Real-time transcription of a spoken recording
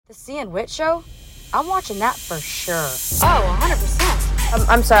The C and Wit show? I'm watching that for sure. Oh, 100%.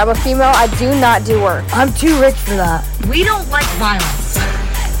 I'm sorry, I'm a female. I do not do work. I'm too rich for that. We don't like violence.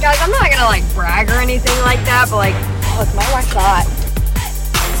 Guys, I'm not gonna like brag or anything like that, but like, Look, my wife's hot.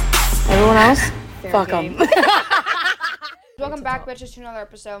 Everyone else? Fuck them. Welcome back, bitches, to another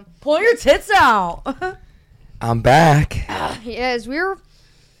episode. Pull your tits out. I'm back. He is. We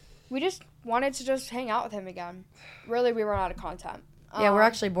just wanted to just hang out with him again. Really, we ran out of content. Yeah, we're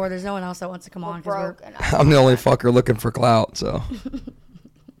actually bored. There's no one else that wants to come on. Broke. I'm the only fucker looking for clout, so.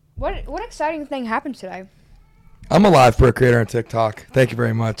 What exciting thing happened today? I'm a live pro creator on TikTok. Thank you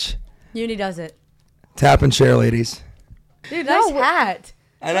very much. Uni does it. Tap and share, ladies. Dude, nice hat.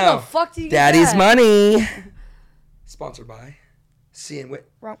 I know. How the fuck do you get Daddy's that? money. Sponsored by C and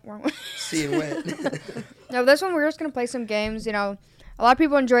Wit. Wrong. C and Wit. No, this one we're just gonna play some games. You know, a lot of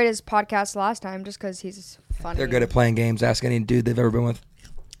people enjoyed his podcast last time just because he's funny. They're good at playing games. Ask any dude they've ever been with.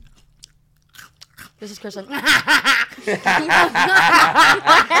 This is Kristen.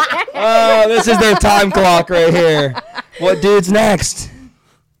 Oh, this is their time clock right here. What dude's next?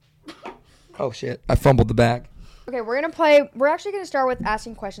 Oh shit! I fumbled the bag. Okay, we're gonna play. We're actually gonna start with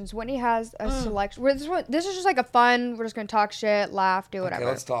asking questions. Whitney has a selection. This is just like a fun. We're just gonna talk shit, laugh, do whatever. Okay,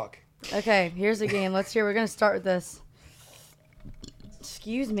 let's talk. Okay, here's the game. Let's hear. We're gonna start with this.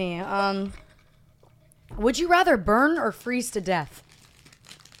 Excuse me. Would you rather burn or freeze to death?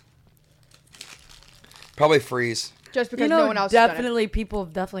 Probably freeze. Just because You know, no one else has done people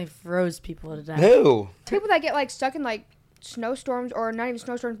definitely froze people to death. Who? it. People that get like stuck in like snowstorms or not even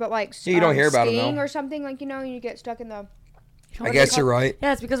snowstorms, but like Yeah, you don't hear about 'em, skiing though. or something, like, you know, you get stuck in the. I guess you're right.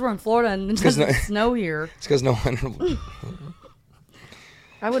 Yeah, it's because we're in Florida and it 'Cause doesn't no- snow here. It's because no one.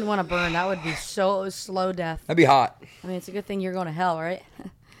 I wouldn't want to burn. That would be so slow death. That'd be hot. I mean, it's a good thing you're going to hell, right?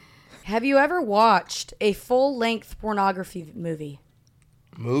 Have you ever watched a full-length pornography movie?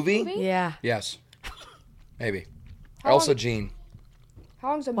 Movie? Yeah. Yes. Maybe. How Elsa long- Jean. How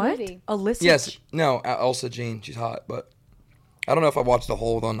long's a What? movie? Alyssa? Yes. No, Elsa Jean. She's hot, but I don't know if I watched the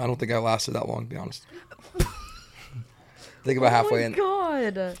whole one. I don't think I lasted that long, to be honest. I think about halfway in. Oh, my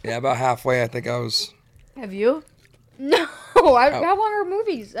God. Yeah, about halfway. I think I was. Have you? No. Oh. How long are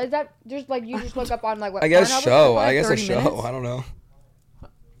movies? Is that just like you just look up on like what? I guess Pornhub or show. something? I guess a 30 show. minutes? I don't know.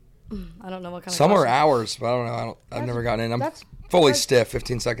 I don't know what kind Some of are question. hours, but I don't know. I've never gotten in. I'm that's- fully that's- stiff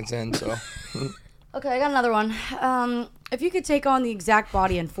 15 seconds in, so. Okay, I got another one. If you could take on the exact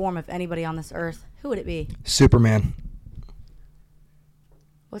body and form of anybody on this earth, who would it be? Superman.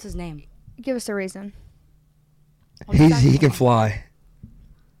 What's his name? Give us a reason. He can fly.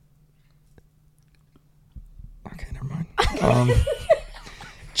 Okay, never mind.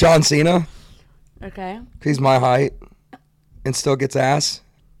 John Cena. Okay. He's my height and still gets ass.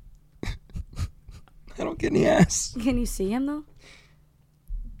 I don't get any ass. Can you see him, though?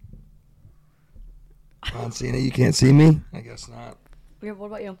 John Cena, you can't see me? I guess not. Yeah, what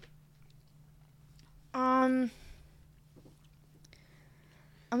about you? I'm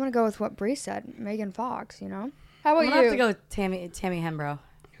gonna go with what Bree said, Megan Fox. You know. How I'm about going to you? have to go with Tammy Hembrow.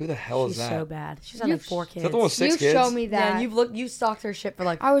 Who the hell is She's that? so bad. She's had You- like 4 Is kids. that the one with 6 you kids? show me Yeah, that. and you stalked her shit for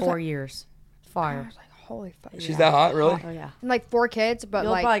like I was 4 like- years. I Fire. was like, holy fuck. She's that hot, really? Oh, yeah. And, like 4 kids, but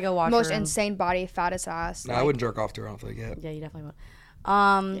You'll like probably go watch most her and- insane body, fattest ass. No, I wouldn't jerk off to her. I don't think yet. Yeah, you definitely would.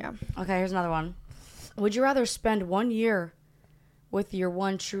 Yeah. Okay, here's another one. Would you rather spend 1 year with your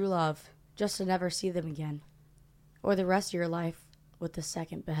one true love just to never see them again, or the rest of your life with the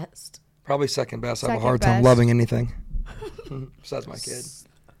second best? Probably second best. I have a Second hard time best. loving anything. Besides my kid.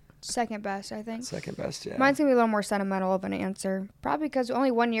 Second best, I think. Second best, yeah. Mine's gonna be a little more sentimental of an answer, probably because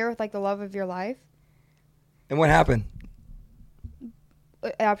only 1 year with like the love of your life. And what happened?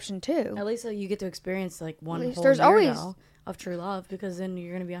 Option 2. At least you get to experience like one least whole there's year always- though, of true love, because then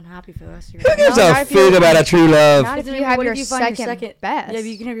you're gonna be unhappy for the rest of your Who life. gives not a if you- fig about a true love? Not if Then you have what your if you find second best. Yeah, but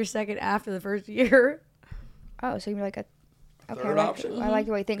you can have your second after the first year. Oh, so you're like a. Okay, Third option? I like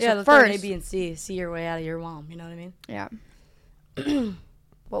the way you think. Yeah, so the third A, first, B, and C. See your way out of your mom. You know what I mean? yeah.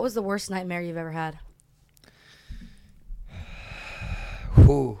 What was the worst nightmare you've ever had?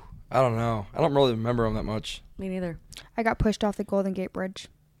 Ooh, I don't know. I don't really remember them that much. Me neither. I got pushed off the Golden Gate Bridge.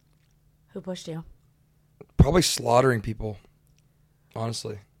 Who pushed you? Probably slaughtering people.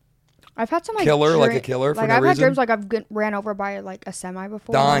 Honestly. I've had some like Killer, like a killer for like no I've had reason? dreams like I've ran over by like a semi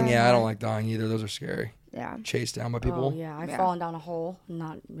before. Dying, yeah, I don't like dying either. Those are scary. Yeah. Chased down by people. Oh, yeah. I've Yeah. fallen down a hole and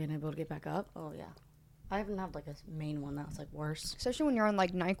not being able to get back up. Oh, yeah. I haven't had like a main one that's like worse. Especially when you're on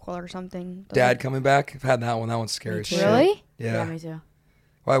like NyQuil or something. Those Dad are- coming back. I've had that one. That one's scary as too. shit. Really? Yeah. me too.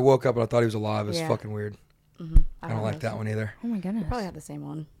 Well, I woke up and I thought he was alive. It was Yeah. fucking weird. Mm-hmm. I don't like that one either. Oh my goodness. Probably had the same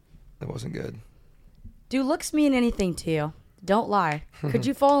one. That wasn't good. Do looks mean anything to you? Don't lie. Could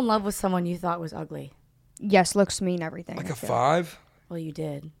you fall in love with someone you thought was ugly? Yes, looks mean everything. Like I a feel. 5? Well, you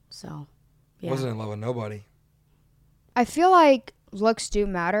did. So, yeah. Wasn't in love with nobody. I feel like looks do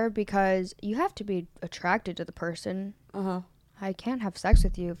matter because you have to be attracted to the person. Uh-huh. I can't have sex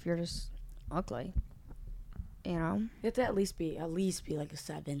with you if you're just ugly. You know? You have to at least be like a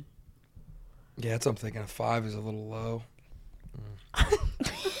 7. Yeah, that's what I'm thinking. A 5 is a little low.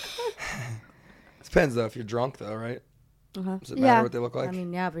 Depends, though. If you're drunk, though, right? Uh-huh. Does it matter what they look like? I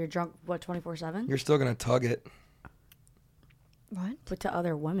mean, yeah, but you're drunk, 24/7? You're still going to tug it. What? But to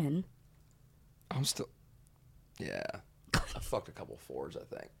other women. I'm still... Yeah. I fucked a couple 4s, I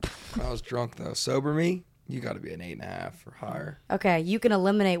think. When I was drunk, though. Sober me, you got to be an 8.5 or higher. Okay, you can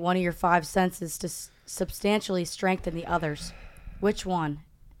eliminate one of your 5 senses to substantially strengthen the others. Which one?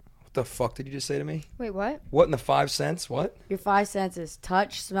 What the fuck did you just say to me? Wait, what? What in the 5 cents? What? Your 5 senses: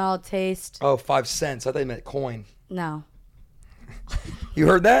 touch, smell, taste. Oh, 5 cents. I thought you meant coin. No. You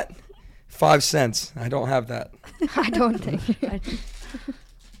heard that? 5 cents. I don't have that. I don't think.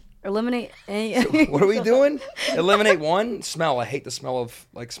 Eliminate any. What are we doing? Eliminate 1? Smell. I hate the smell of,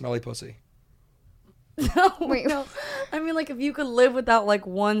 like, smelly pussy. No, Wait. no. I mean, like, if you could live without, like,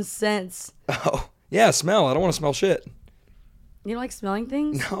 1 sense. Oh, yeah, smell. I don't want to smell shit. You don't like smelling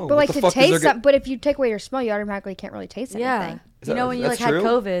things? No. But what like the to fuck is taste there something. But if you take away your smell, you automatically can't really taste Yeah. anything. Is You that- know when you, like, that's had true?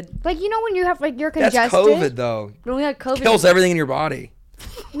 COVID. Like, you know when you have, like, you're That's congested? COVID, though. When we had COVID. Kills everything in your body.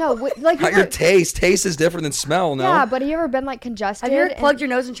 No, like, Not your taste. Taste is different than smell, no? yeah, but have you ever been, like, congested? Have you ever and- plugged your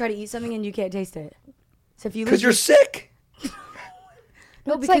nose and tried to eat something and you can't taste it? So if you Because lose you're sick.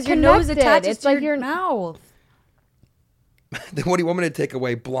 No, It's, because like, your nose connected. attaches It's to like your you're- mouth. Then what do you want me to take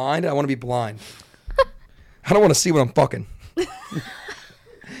away? Blind? I want to be blind. I don't want to see what I'm fucking. I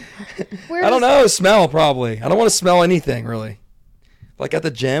don't know. Smell, probably. I don't want to smell anything, really. Like at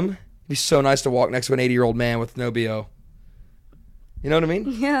the gym, it'd be so nice to walk next to an 80-year-old man with no BO. You know what I mean?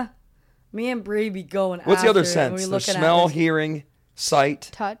 Yeah. Me and Bree be going What's the other after it when we sense? There's looking at smell, this. hearing, sight.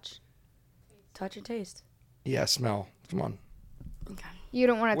 Touch. Touch and taste. Yeah, smell. Come on. Okay. You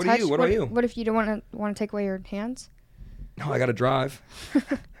don't want to What do touch. you- what about you? What if you don't want to take away your hands? No, I got to drive.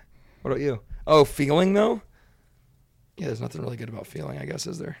 What about you? Oh, feeling, though? Yeah, there's nothing really good about feeling, I guess,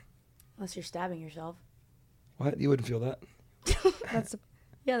 is there? Unless you're stabbing yourself. What? You wouldn't feel that? That's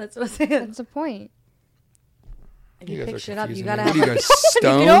Yeah, that's what I'm saying. that's the point. If You you guys pick are shit up, you confusing gotta me. have. What are you guys,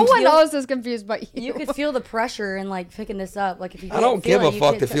 stoned? No one else is confused but you. You could feel the pressure and like picking this up. Like if you. I don't give a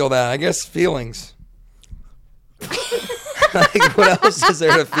fuck to feel that. I guess feelings. Like, what else is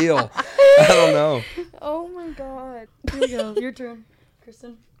there to feel? I don't know. Oh my god. Here we go. Your turn,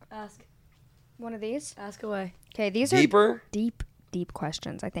 Kristen. Ask. One of these. Ask away. Okay, these are Deeper? deep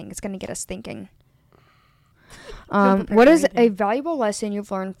questions. I think it's gonna get us thinking. prepared What for is anything. a valuable lesson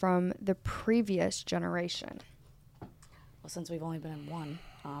you've learned from the previous generation? Well, since we've only been in one.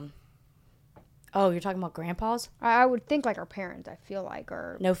 Oh, you're talking about grandpas? I would think like our parents. I feel like,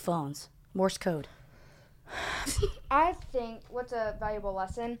 or No phones. Morse code. I think what's a valuable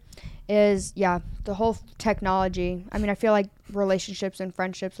lesson is, the whole technology. I mean, I feel like relationships and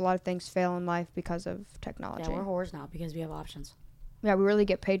friendships, a lot of things fail in life because of technology. Yeah, we're whores now because we have options. Yeah, we really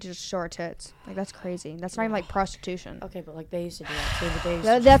get paid to just show our tits. Like, that's crazy. That's not even like prostitution. Okay, but like they used to do that too. But they used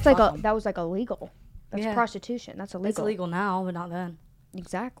That, to that's like fuck a 'em. that was like illegal. That's Yeah. prostitution. That's illegal. It's illegal now, but not then.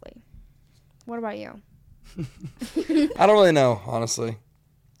 Exactly. What about you? I don't really know, honestly.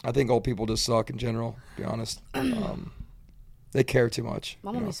 I think old people just suck in general, to be honest. They care too much.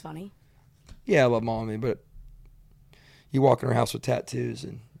 My you know? mommy's funny. Yeah, I love mommy, but you walk in her house with tattoos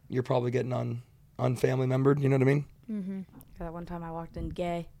and you're probably getting unfamily membered, you know what I mean? Mm-hmm. That one time I walked in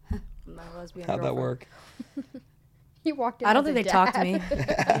gay. My lesbian How'd that girlfriend. work? You walked in. I don't as think a they talked to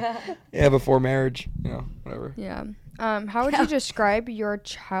dad. me. Yeah, before marriage, you know, whatever. Yeah. How would you describe your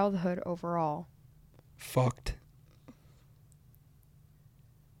childhood overall? Fucked.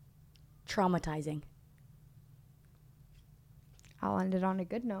 Traumatizing. I'll end it on a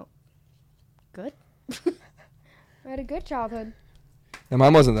good note. Good. I had a good childhood. And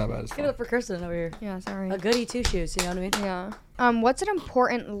mine wasn't that bad. It's Give fine. it up for Kristen over here. Yeah, sorry. A goody two shoes, you know what I mean? Yeah. What's an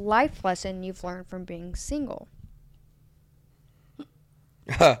important life lesson you've learned from being single?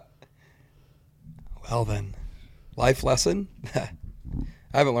 Well then, life lesson? I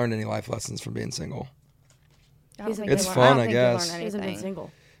haven't learned any life lessons from being single. I don't It's think fun, you learn- I don't think you guess. learn She hasn't been anything.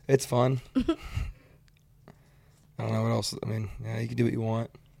 single. It's fun. I don't know what else. I mean, yeah, you can do what you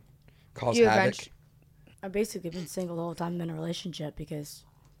want. Cause You havoc. eventually- I've basically been single the whole time I'm in a relationship because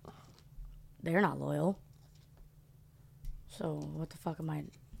they're not loyal. So what the fuck am I?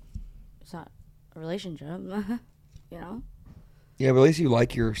 It's not a relationship, you know? Yeah, but at least you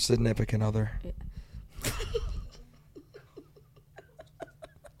like your significant other.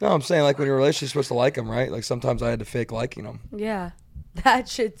 No, I'm saying like when you're in a relationship, you're supposed to like them, right? Like sometimes I had to fake liking them Yeah. That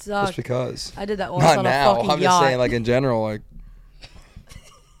shit sucks. just because. I did that once Not on now. a fucking I'm yacht. just saying like in general. Like, can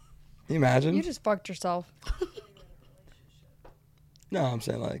you imagine? You just fucked yourself. No, I'm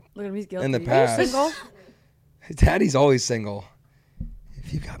saying like Look at him, he's guilty. in the Are you past. single? Daddy's always single.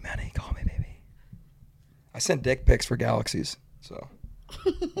 If you got money, call me, baby. I sent dick pics for galaxies. So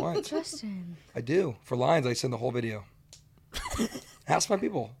what? Justin. I do for lines. I send the whole video. Ask my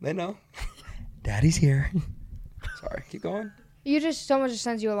people. They know. Daddy's here. Sorry. Keep going. Someone just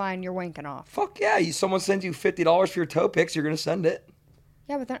sends you a line, you're winking off. Fuck yeah! Someone sends you $50 for your toe pics. You're gonna send it.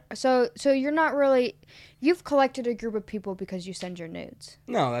 Yeah, but then, so you're not really. You've collected a group of people because you send your nudes.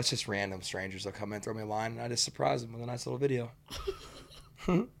 No, that's just random strangers. They'll come in, throw me a line, and I just surprise them with a nice little video.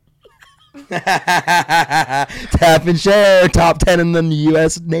 Tap and share. Top 10 in the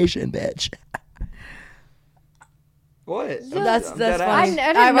U.S. nation, bitch. What? That's dead funny. ass. I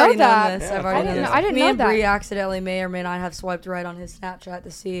didn't I've know already that. known this. Yeah, I've already I known didn't this. know- I didn't Me know and that. Bree accidentally may or may not have swiped right on his Snapchat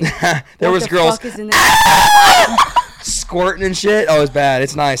to see. There what was the girls fuck is in there. squirting and shit. Oh, it's bad.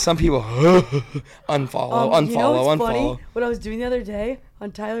 It's nice. Some people unfollow, You know what's unfollow. funny? What I was doing the other day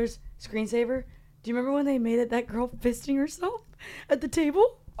on Tyler's screensaver. Do you remember when they made it that girl fisting herself at the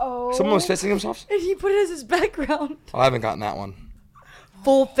table? Oh. Someone was fisting themselves? And he put it as his background. Oh, I haven't gotten that one.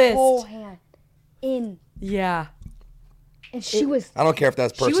 Full fist. Whole hand in, Yeah. and she was. I don't care if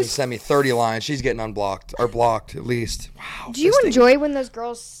that person was- sent me 30 lines. She's getting unblocked or blocked at least. Wow. Do you fisting. enjoy when those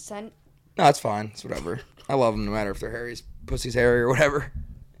girls send? No, it's fine. It's whatever. I love them no matter if their Harry's pussy's hairy or whatever.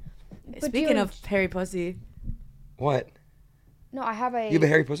 Speaking you- of hairy pussy, What? No, I have a. You have a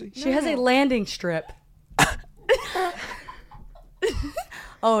hairy pussy? she has a landing strip.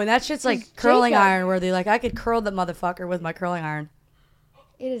 Oh, and that shit's like Who's curling Jacob? iron, where they like I could curl the motherfucker with my curling iron.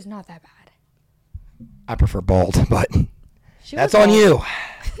 It is not that bad. I prefer bald, but She that's was on bald. you.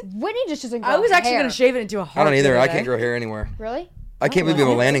 Whitney just doesn't. I was grow actually hair. gonna shave it into a heart. I don't either. the I other can't day. grow hair anywhere. Really? I can't believe you have a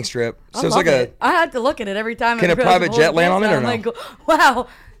love it. landing strip. I So it's love like it. I had to look at it every time. Can it a goes private whole jet land on distance, it or I'm no? like, wow.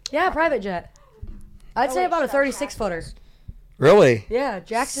 Yeah, private jet. I'd say wait, about a should I 36 footer. really Yeah,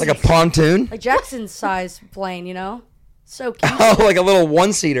 Jackson. like a pontoon. like Jackson's size plane, you know? So cute. Oh, like a little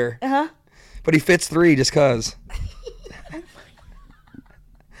one-seater. Uh-huh. But he fits 3 just cause.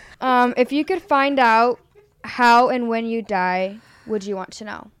 If you could find out how and when you die, would you want to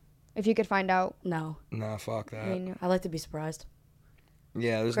know? If you could find out. No. No, fuck that. I mean, I like to be surprised.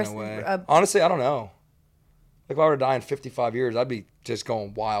 Yeah, there's Chris, no way. uh, Honestly, I don't know. Like if I were to die in 55 years, I'd be just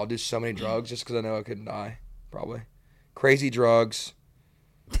going wild. Do so many drugs just because I know I couldn't die. Probably. Crazy drugs.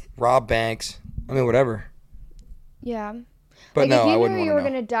 Rob banks. I mean, whatever. yeah. But like no, if you I wouldn't knew want you to were know.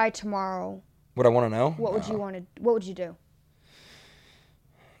 gonna die tomorrow, Would I want to know? what would you want to? What would you do?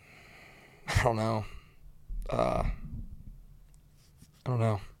 I don't know. I don't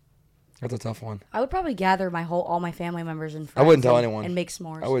know. That's a tough one. I would probably gather all my family members and friends. I wouldn't tell and- anyone. And make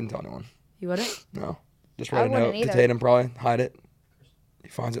s'mores. I wouldn't tell anyone. You wouldn't? No. Just I write a note wouldn't to either. Tatum, probably. Hide it. He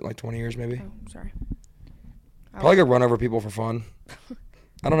finds it in like 20 years, maybe. Oh, sorry. Probably go run over people for fun.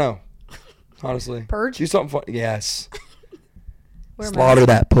 I don't know. Honestly. Purge? Do something fun. Yes. Wear a Slaughter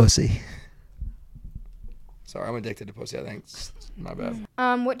that pussy. Sorry, I'm addicted to pussy, I think. It's my bad.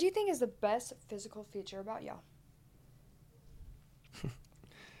 What do you think is the best physical feature about y'all?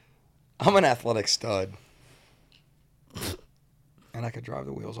 I'm an athletic stud. And I could drive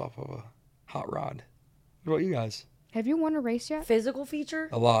the wheels off of a hot rod. What about you guys? Have you won a race yet? Physical feature?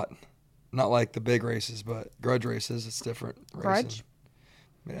 A lot. Not like the big races, but grudge races. It's different. Grudge?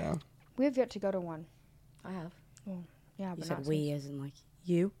 Racing. Yeah. We have yet to go to one. I have. Yeah, You but said not we since- as in like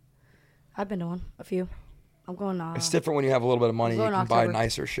you. I've been to one. A few. I'm going It's different when you have a little bit of money. You Going can buy October.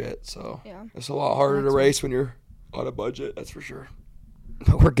 nicer shit. So Yeah. it's a lot harder to Next race when you're on a budget. That's for sure.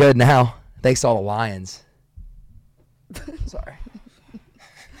 But we're good now. Thanks to all the lions. Sorry.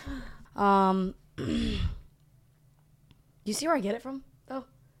 You see where I get it from, though?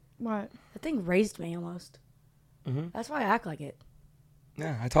 What? That thing raised me almost. Mhm. That's why I act like it.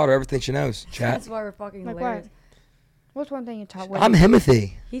 Yeah, I taught her everything she knows. Chat. That's why we're fucking Like hilarious. what? What's one thing you taught? I'm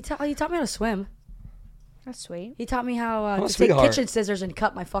Himothy. He taught me how to swim. That's sweet. He taught me how I'm a to take sweetheart. kitchen scissors and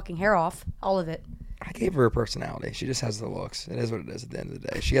cut my fucking hair off. All of it. I gave her a personality. She just has the looks. It is what it is at the end of the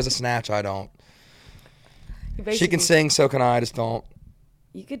day. She has a snatch. I don't. She Basically, can sing, so can I. just don't.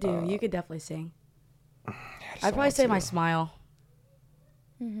 You could do. You could definitely sing. I just I'd don't probably want say to. my smile.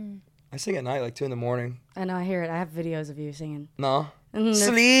 I sing at night, like 2 a.m. I know. I hear it. I have videos of you singing. No. Mhm, they're-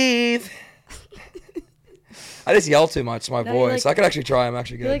 Sleeve. I just yell too much. My No, you voice. like- I could actually try. I'm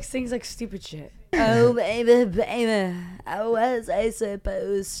actually He good. like sings like stupid shit. Oh baby, baby, how was I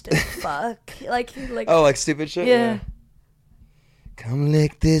supposed to fuck? Like Oh, like stupid shit. Yeah. Come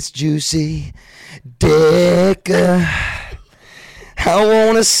lick this juicy dick. I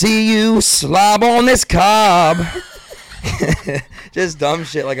want to see you slob on this cob. Just dumb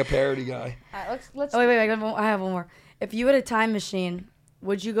shit like a parody guy. All right, let's. Oh, wait. I have one more. If you had a time machine,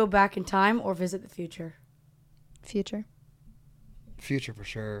 would you go back in time or visit the future? Future. Future for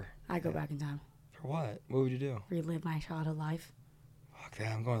sure. I go back in time. For what? What would you do? Relive my childhood life. Fuck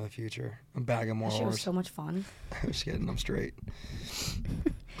that. I'm going to the future. I'm bagging more That shit was horse. so much fun. I'm just kidding. I'm straight.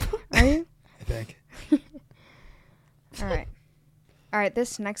 Are you? I think. All right. All right.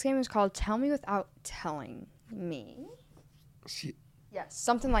 This next game is called Tell Me Without Telling Me. Yes,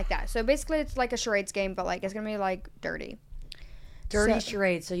 something like that. So basically, it's like a charades game, but like it's gonna be like dirty. Dirty So-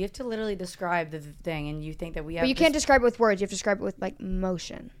 charade. So you have to literally describe the thing, and you think that we have. But you can't describe it with words. You have to describe it with like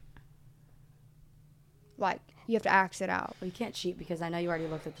motion. Like you have to act it out. Well, you can't cheat because I know you already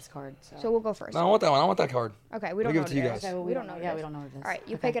looked at this card. So we'll go first. No, I don't want that one. I want that card. Okay, we I'll don't give know it to you what it guys. is. Okay, well, we don't know. Yeah, we don't know what it is. All right,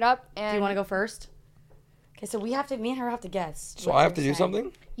 you Okay. pick it up, and Do you want to go first? Okay, so we have to. Me and her have to guess. So what I have you're to do saying.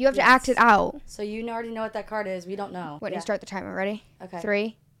 something? you have to act it out. So you already know what that card is. We don't know. Whitney, Yeah. start the timer. Ready? Okay.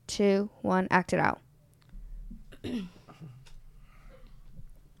 3, 2, 1. Act it out.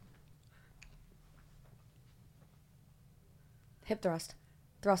 Hip thrust.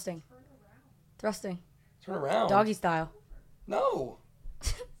 Thrusting. Thrusting. Turn around. Doggy style. No.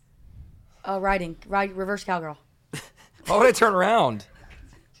 Riding. Reverse cowgirl. Why would I turn around?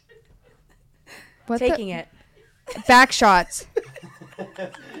 What Taking it. the? Back shots.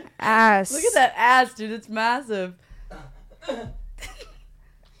 Ass. Look at that ass, dude. It's massive.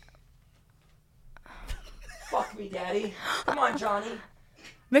 Fuck me, daddy. Come on, Johnny.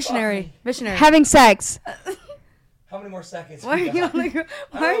 Missionary. Missionary. Having sex. How many more seconds? Why are you on the ground?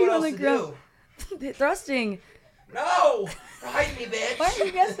 Why are you on the ground? ground? Thrusting. No! Hide me, bitch. Why are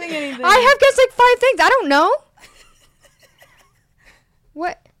you guessing anything? I have guessed like 5 things. I don't know.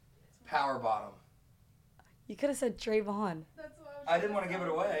 What? Power bottom. You could have said Trayvon. I didn't want to give it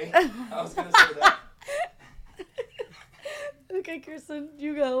away. I was going to say that. Okay, Kirsten,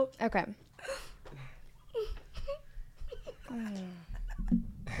 you go. Okay.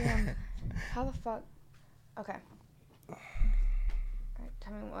 Damn. How the fuck? Okay. Alright,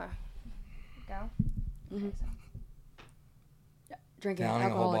 tell me what. Go. Drinking Downing a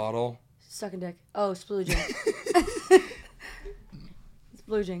whole alcoholic. bottle. Sucking dick. Oh, splooging.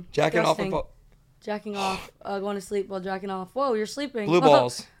 Splooging. Jacking off a Thrusting. Jacking off. Going to sleep while jacking off. Whoa, you're sleeping. blue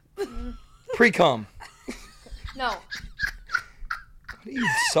balls. Pre-cum. No. What are you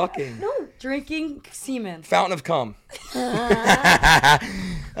sucking? No. Drinking semen. Fountain of cum.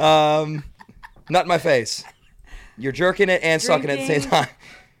 Nut in my face. You're jerking it and sucking it at the same Drinking. time.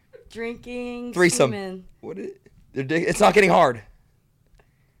 Drinking Threesome. semen. What is it? It's not getting hard.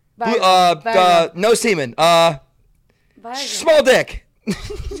 Blue, Viagra. no semen. Viagra. Small dick.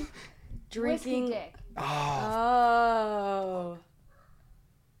 Drinking. dick. Oh, Oh.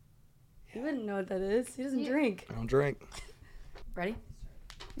 You wouldn't know what that is. He doesn't drink. I don't drink. Ready?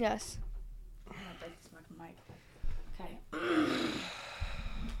 Yes. I'm gonna break this fucking mic. Okay.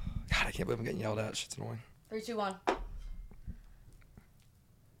 God, I can't believe I'm getting yelled at. Shit's annoying. 3, 2, 1.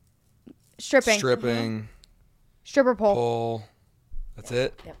 Stripping. Stripping. Stripper pole. Pull. That's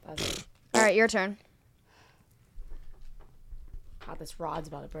it. Yep, that's it. All right, your turn. God, this rod's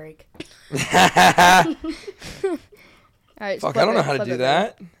about to break. All right. Fuck, flip I don't know it, how to flip do it,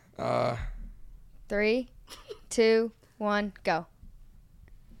 that. baby. 3, 2, 1, go.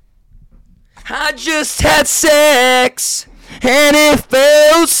 I just had sex and it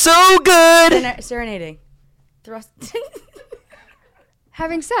felt so good. Serenading. Thrust.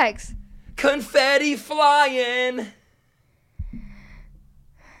 Having sex. Confetti flying.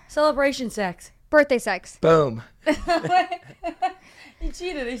 Celebration sex. Birthday sex. Boom. He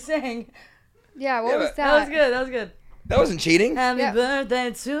cheated. He sang. Yeah, what Yeah, was but- that? That was good. That was good. That wasn't cheating. Happy Yeah.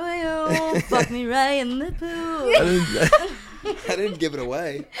 birthday to you. Fuck me right in the pool. I didn't give it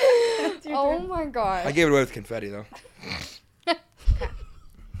away. Oh my god. I gave it away with confetti though.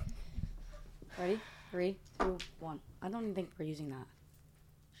 Ready? 3, 2, 1. I don't even think we're using that.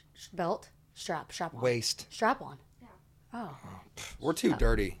 Belt. Strap on. Waste. Strap on. Yeah. Oh. We're too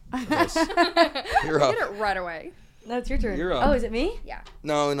dirty for this. You're up. Get it right away. That's your turn. You're up. Oh, is it me? Yeah.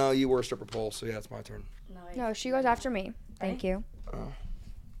 No, you were a stripper pole, so yeah, it's my turn. No, she goes after me. Thank you. Oh.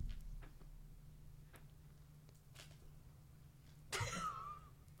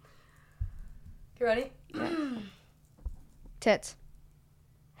 You ready? Tits.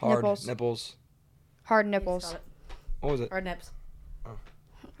 Hard Nipples. nipples. Hard Got nipples. it. What was it? Or nips. Oh.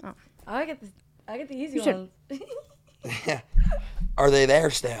 Oh. I get the easy You should- ones. Are they there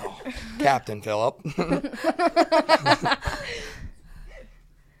still, Captain Phillip?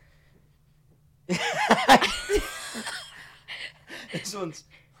 This one's,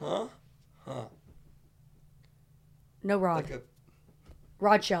 huh? No rod. Like a,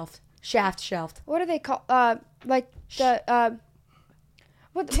 Rod shelved. Shaft shelved. What do they call? Like the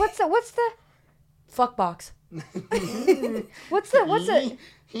what's the Fuck box. what's the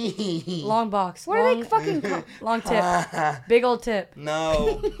Long box. what are they fucking call? Long tip. Big old tip.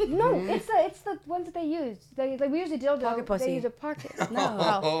 no. No, it's the ones that they use. They we use a dildo. Pocket pussy. They use a pocket. No.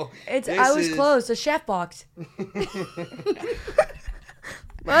 Oh, It's this I was is- close. A shaft box.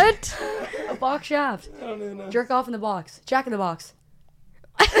 What? A box shaft. I don't even know. Jerk off in the box. Jack in the box.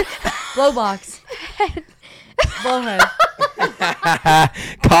 Blow box. Blowhead.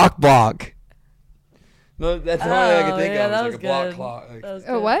 Cock block. No, that's the only thing I can think yeah, of. that It's was like a block good. clock. That was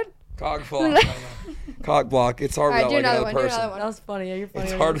Oh, good. what? Cock block. I don't know. Cock block. It's hard All right, without do like another another one. Do person. another one. That was funny. Yeah, you're funny.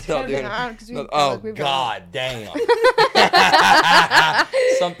 It's hard without doing No, it. 'cause we No, feel oh like we've done God damn.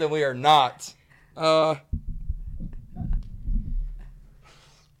 Something we are not.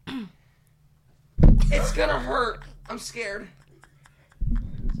 It's gonna hurt. I'm scared.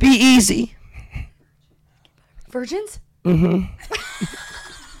 Be easy. Virgins?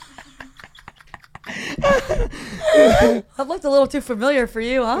 That looked a little too familiar for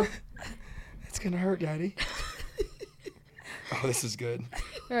you, huh? It's gonna hurt, Daddy. Oh, this is good.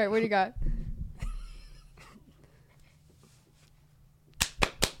 All right, what do you got?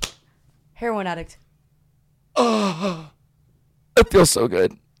 Heroin addict. Oh, it feels so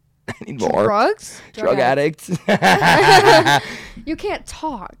good. I need more. Drugs? Drug addict. You can't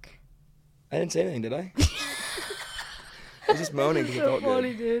talk. I didn't say anything, did I? I was just moaning because it felt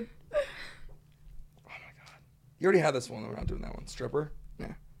good. dude. You already had this one. We're not doing that one. Stripper?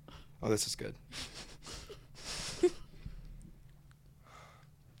 Yeah. Oh, this is good.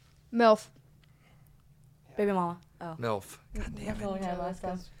 MILF. Baby mama. Oh. MILF. God damn That's it. all we had last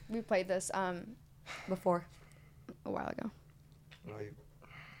time. We played this Before. a while ago. No, you-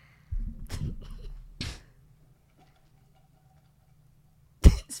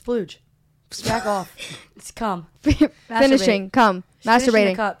 Splooge. Jack off. It's cum. Finishing. Come. Finish in the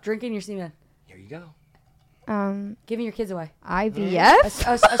Masturbating. cup. Drinking your semen. Here you go. Giving your kids away.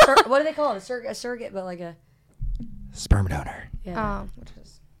 IVF. What do they call it? A surrogate, but like a... Sperm donor. Yeah. Which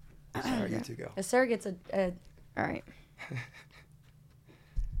is Sorry, you two go. A surrogate's a all right.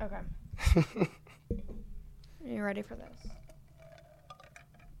 Okay. Are you ready for this?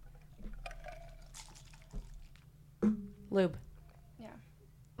 lube. Yeah.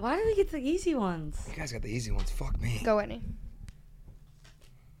 Why do we get the easy ones? You guys got the easy ones. Fuck me. Go, Whitney.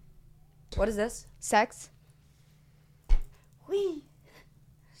 What is this? Sex. Wee.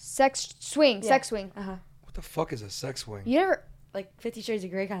 Sex swing. Yeah. Sex swing. Uh-huh. What the fuck is a sex swing? You never. Like 50 Shades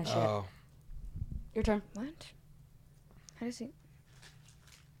of Grey kind of shit. Oh. Your turn. What? How does he?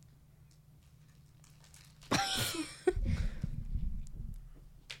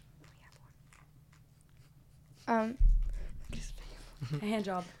 A hand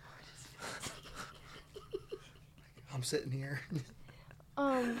job. I'm sitting here.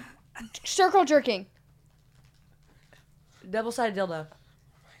 Circle jerking. Double-sided dildo.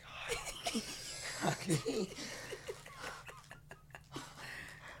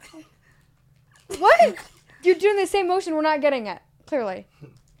 What? You're doing the same motion we're not getting at. Clearly.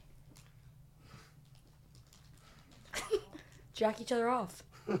 Jack each other off.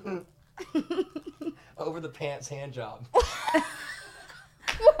 Over the pants hand job. What?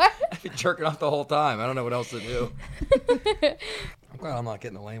 I've been jerking off the whole time. I don't know what else to do. I'm glad I'm not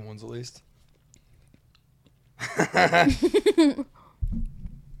getting the lame ones at least. I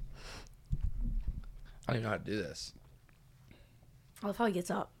don't even know how to do this. I love how he gets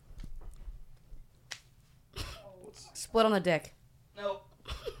up. Split on the dick. Nope.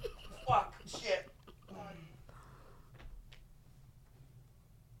 Fuck. Shit.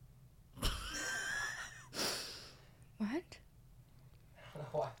 What?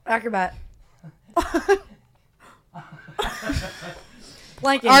 Acrobat.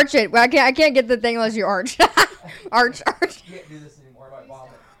 Planking. Arch it. Well, I can't get the thing unless you arch. Arch. I can't do this anymore. I might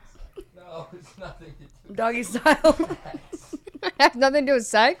vomit. No, it's nothing to do. Doggy style. Has nothing to do with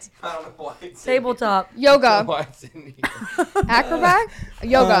sex. I don't know why it's Tabletop. in here. I don't know Yoga. why it's in here. Acrobat.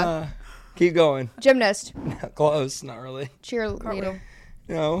 Yoga. Keep going. Gymnast. Close. Not really. Cheerleader.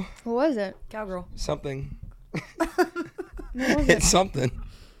 No. What was it? Cowgirl. Something. What was it? It's something.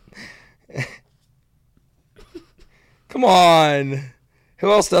 Come on.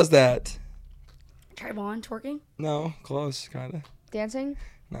 Who else does that? Trayvon. Twerking. No. Close. Kind of. Dancing.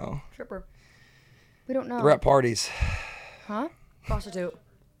 No. Stripper. We don't know. They're at parties. Huh? Prostitute.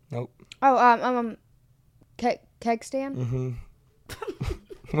 Nope. Oh, keg stand. Mm-hmm.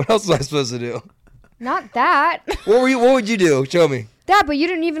 What else was I supposed to do? Not that. What would you do? Show me. That, but you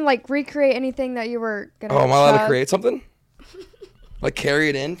didn't even like recreate anything that you were gonna. Oh, am I allowed to chug. create something? Like carry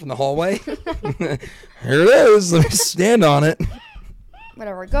it in from the hallway? Here it is. Let me stand on it.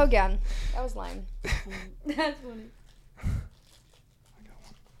 Whatever. Go again. That was lame. That's funny.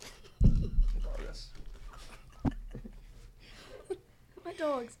 My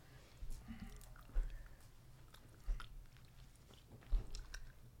dogs.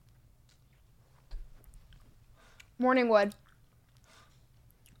 Morning wood.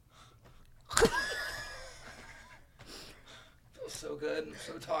 So good. I'm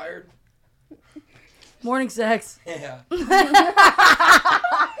so tired. Morning sex. Yeah.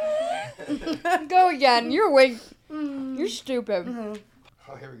 Go again. You're awake. You're stupid.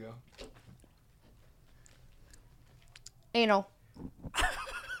 Oh, here we go. Anal.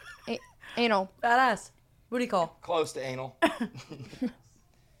 Anal. Badass. What do you call? Close to anal.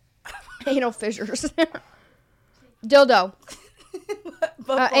 Anal fissures. Dildo.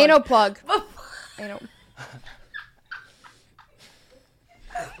 Anal plug. Anal.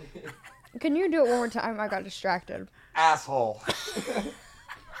 Can you do it one more time? I got distracted. Asshole.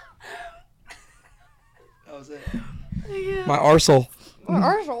 That was it. Yeah. My arsehole.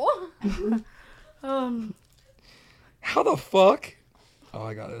 Arsehole. How the fuck? Oh,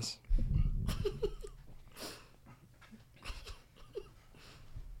 I got this.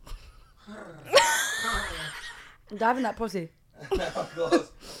 Dive in that pussy.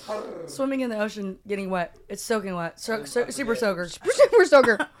 Close. Swimming in the ocean, getting wet. It's soaking wet. Super soaker. Super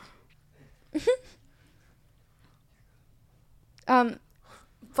soaker.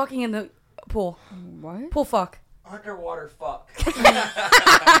 Fucking in the pool. What? Pool fuck. Underwater fuck.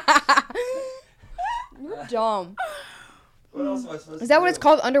 You're dumb. What else am I supposed to do? Is that what it's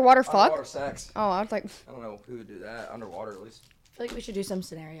called? Underwater fuck? Underwater sex. Oh, I was like, I don't know who would do that. Underwater, at least. I feel like we should do some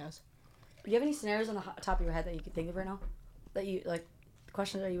scenarios. Do you have any scenarios on the top of your head that you could think of right now? That you, like,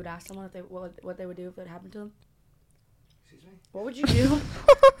 questions that you would ask someone if they, what they would do if it happened to them? Excuse me? What would you do?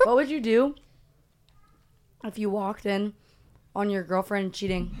 What would you do if you walked in on your girlfriend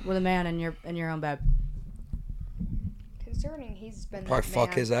cheating with a man in your own bed? concerning he's been Probably that fuck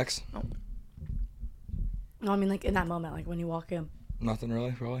man. his ex. No, I mean like in that moment, like when you walk in. Nothing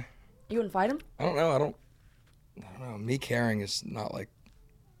really, probably. You wouldn't fight him? I don't know. I don't know. Me caring is not like,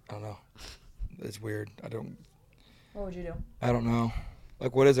 I don't know. It's weird. What would you do? I don't know.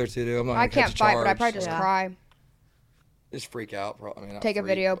 Like, what is there to do? I'm not I gonna catch can't a fight, but I charge, probably just Yeah. cry. Just freak out. Probably. I mean, not Take a freak,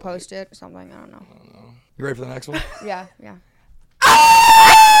 video, but, like, post it, something. I don't know. I don't know. You ready for the next one? Yeah, yeah.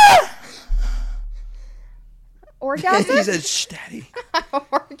 He Orgasm? said, "Shh, daddy."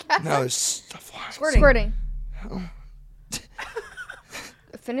 Orgasm? No, it's stuff. Squirting. Squirting.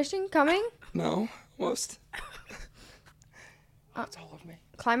 Finishing? Coming? No, almost. It's all of me.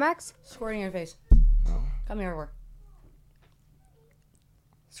 Climax? Squirting in your face. No. Come here everywhere.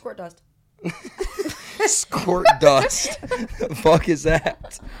 Squirt dust. Squirt dust. The fuck is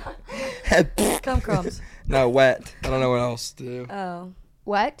that? Cum crumbs. No, wet. I don't know what else to do. Oh.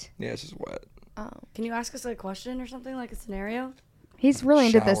 What? Yeah, it's just wet. Oh. Can you ask us a question or something, like a scenario? He's really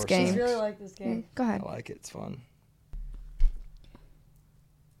into this Shower game. sex. really like this game. Go ahead. I like it. It's fun.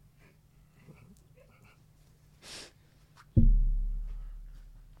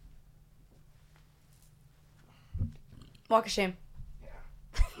 Walk of shame.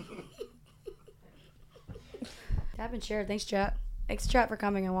 Tap and share. Thanks, chat. Thanks, chat, for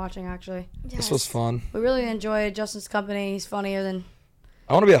coming and watching, actually. This was fun. We really enjoyed Justin's company. He's funnier than...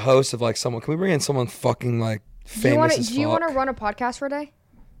 I want to be a host of like someone. Can we bring in someone fucking like famous as fuck? Do you want to run a podcast for a day?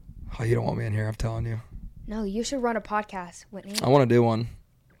 Oh, you don't want me in here. I'm telling you. No, you should run a podcast, Whitney. I want to do one.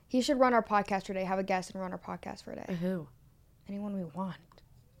 He should run our podcast for a day. Have a guest and run our podcast for a day. Who? Anyone we want.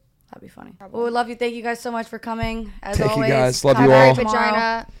 That'd be funny. Probably. Well, we love you. Thank you guys so much for coming. As Thank you always. guys. Love Have you a all. great Vagina.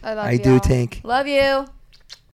 tomorrow. I love I you. do think. Love you.